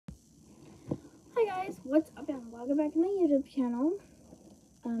What's up, and welcome back to my YouTube channel.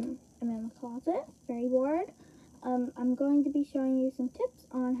 I'm in the closet, very bored. I'm going to be showing you some tips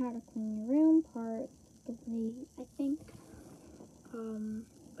on how to clean your room, part 3, I think.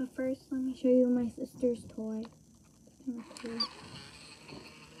 But first, let me show you my sister's toy.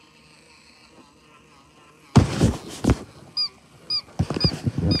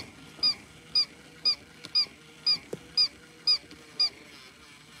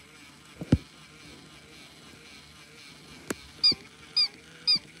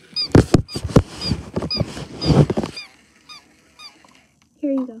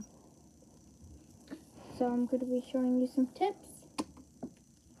 Here you go. So I'm going to be showing you some tips.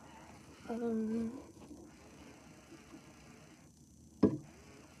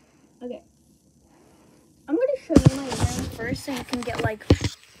 Okay. I'm going to show you my room first so you can get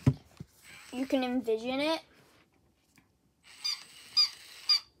you can envision it.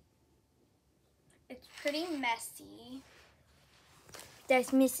 It's pretty messy.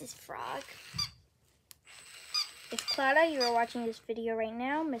 There's Mrs. Frog. It's Clara. You are watching this video right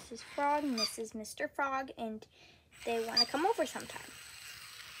now. Mrs. Frog, Mr. Frog, and they want to come over sometime.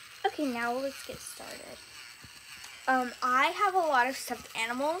 Okay, now let's get started. I have a lot of stuffed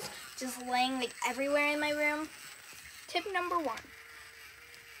animals just laying everywhere in my room. Tip number 1.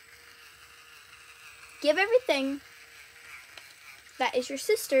 Give everything that is your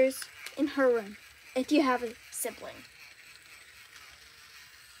sister's in her room, if you have a sibling.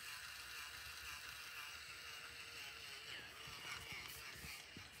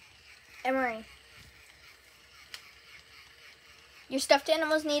 Emery, your stuffed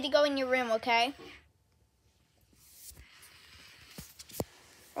animals need to go in your room, okay?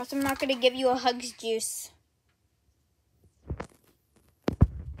 Or else I'm not going to give you a hugs juice. Or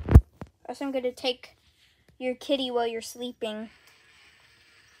else I'm going to take your kitty while you're sleeping.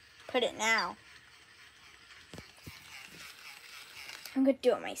 Put it now. I'm going to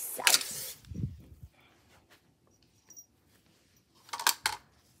do it myself.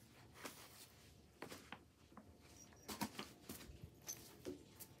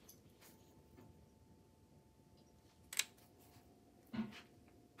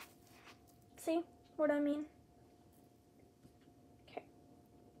 See what I mean?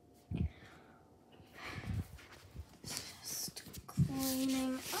 Okay. Just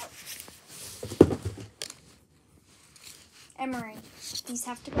cleaning up. Emery, these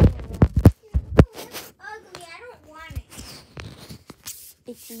have to go in there. It's ugly. I don't want it.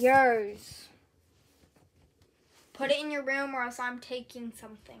 It's yours. Put it in your room or else I'm taking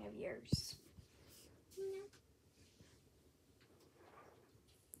something of yours. No.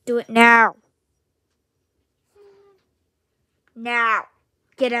 Do it now. Now.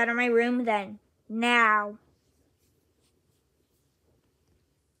 Get out of my room then. Now.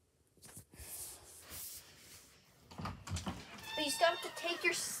 But you still have to take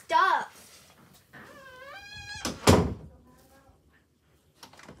your stuff. He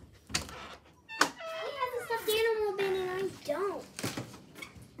has a stuffed animal bin and I don't.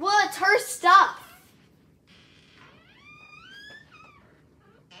 Well, it's her stuff.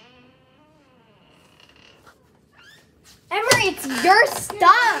 Emery, it's your stuff.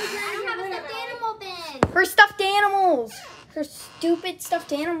 I don't have a stuffed animal bin. Her stuffed animals. Her stupid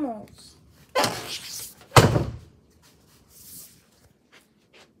stuffed animals.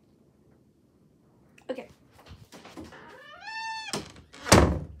 Okay.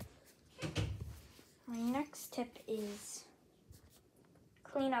 My next tip is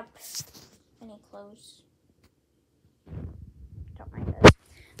clean up any clothes. Don't mind this.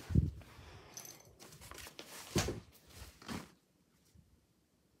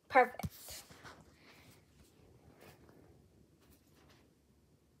 Perfect.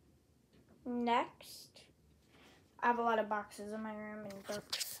 Next, I have a lot of boxes in my room and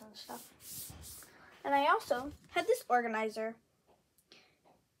books and stuff. And I also had this organizer.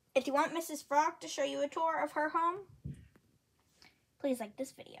 If you want Mrs. Frog to show you a tour of her home, please like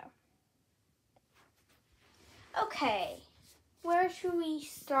this video. Okay, where should we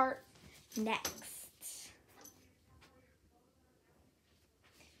start next?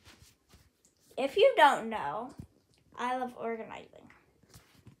 If you don't know, I love organizing.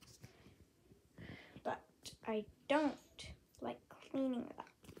 But I don't like cleaning that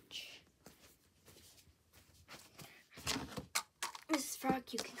much. Mrs. Frog,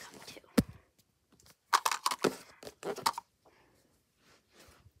 you can come too.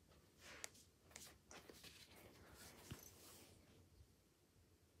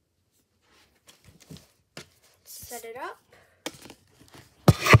 Set it up.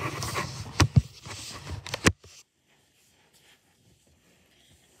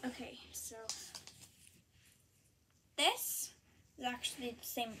 Okay, so this is actually the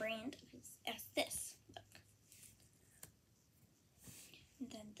same brand as this. Look.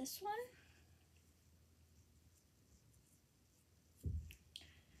 And then this one.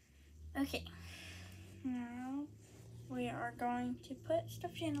 Okay, now we are going to put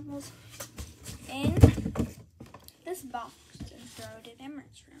stuffed animals in this box and throw it in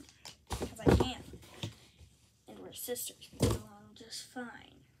Emmer's room, because I can. And we're sisters, we get along just fine.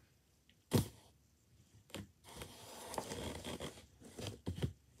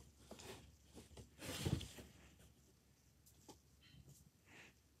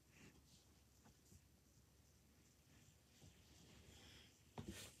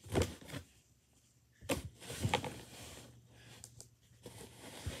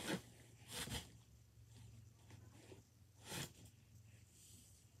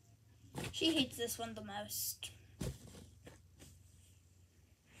 She hates this one the most.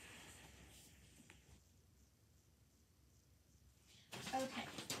 Okay.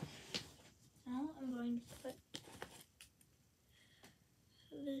 Now I'm going to put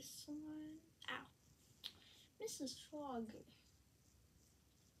this one out. Mrs. Frog.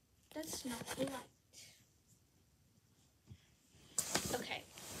 That's not right. Okay.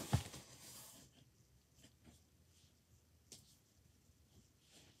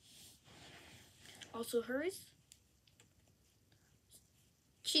 Also hers.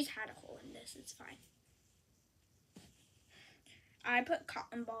 She's had a hole in this, it's fine. I put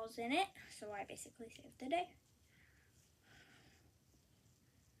cotton balls in it, so I basically saved the day.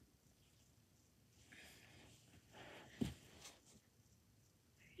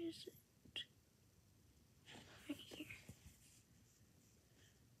 Where is it? Right here.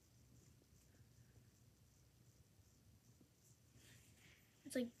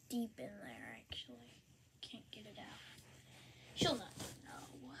 It's like deep in there, actually. Can't get it out. She'll not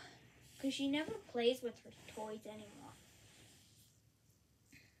know. Because she never plays with her toys anymore.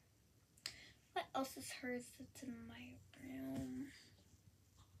 What else is hers that's in my room?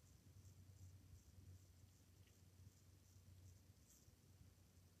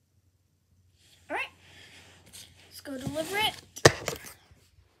 Alright. Let's go deliver it.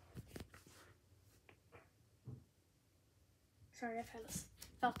 Sorry, I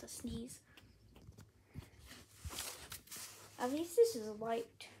felt a sneeze. At least this is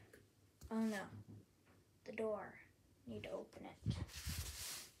light. Oh no. The door. Need to open it.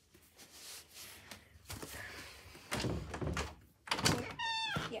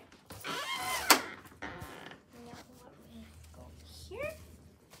 Yeah. Now let me go here.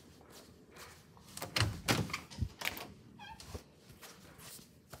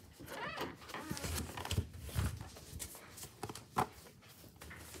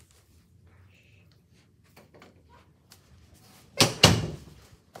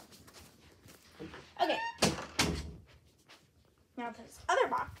 Okay. Now this other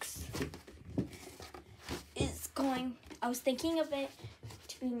box is going, I was thinking of it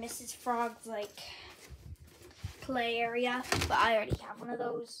to be Mrs. Frog's like play area, but I already have one of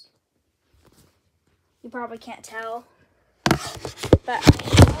those. You probably can't tell, but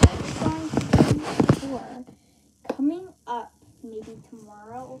I'm going to do a tour coming up maybe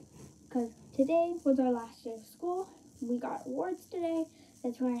tomorrow, because today was our last day of school. We got awards today.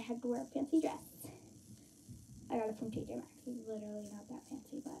 That's why I had to wear a fancy dress. I got it from TJ Maxx. It's literally not that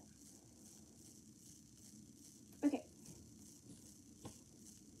fancy, but okay.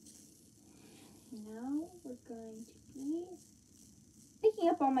 Now we're going to be picking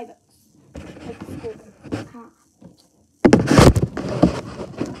up all my books. Like school books.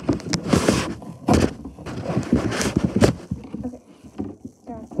 Okay.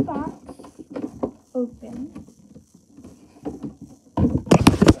 There's the box. Open.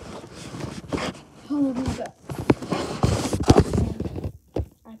 All of my books.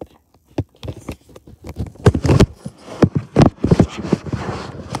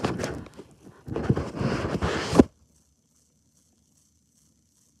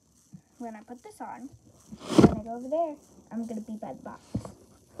 When I put this on, when I go over there, I'm going to be by the box.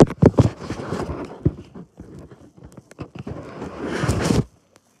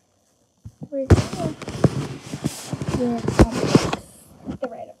 Where's the box? They're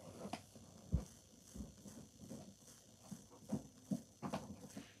right up.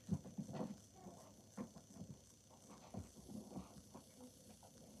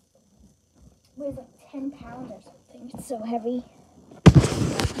 Weighs like 10 pounds or something. It's so heavy.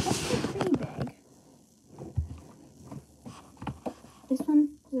 It's pretty big. This one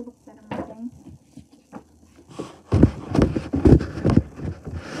is a book that I'm reading.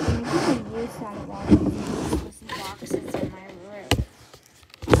 I'm going to use that a lot of this box is in my room.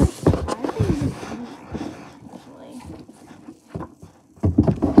 I think this is in my room, actually.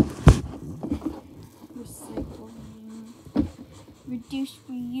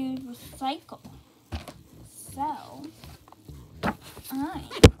 I'm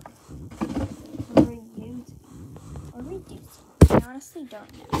reusing or reducing. I honestly don't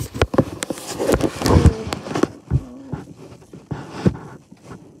know.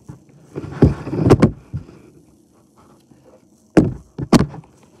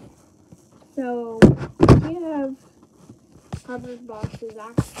 So you have cardboard boxes.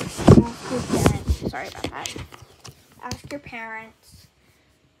 Ask your parents. Sorry about that. Ask your parents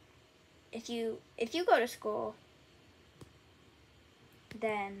if you go to school.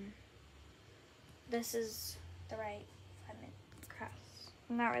 Then this is the right 5-minute class.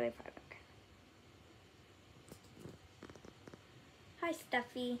 Not really 5 minute. Hi,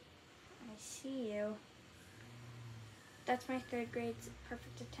 Stuffy. I see you. That's my 3rd grade's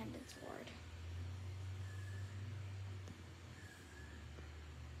perfect attendance award.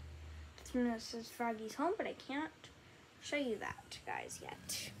 This is Froggy's home, but I can't show you that, guys,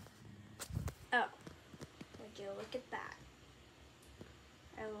 yet. Oh, would you look at that?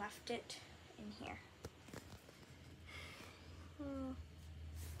 I left it in here.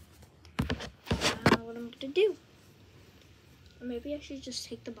 What I'm gonna do? Or maybe I should just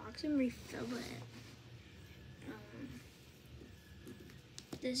take the box and refill it.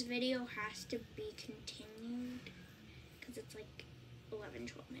 This video has to be continued because it's like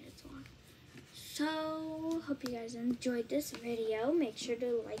 11-12 minutes long. So, hope you guys enjoyed this video. Make sure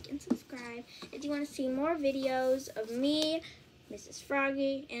to like and subscribe if you want to see more videos of me, Mrs.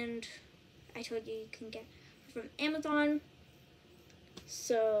 Froggy, and I told you can get from Amazon.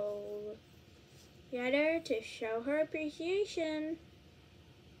 So, better to show her appreciation.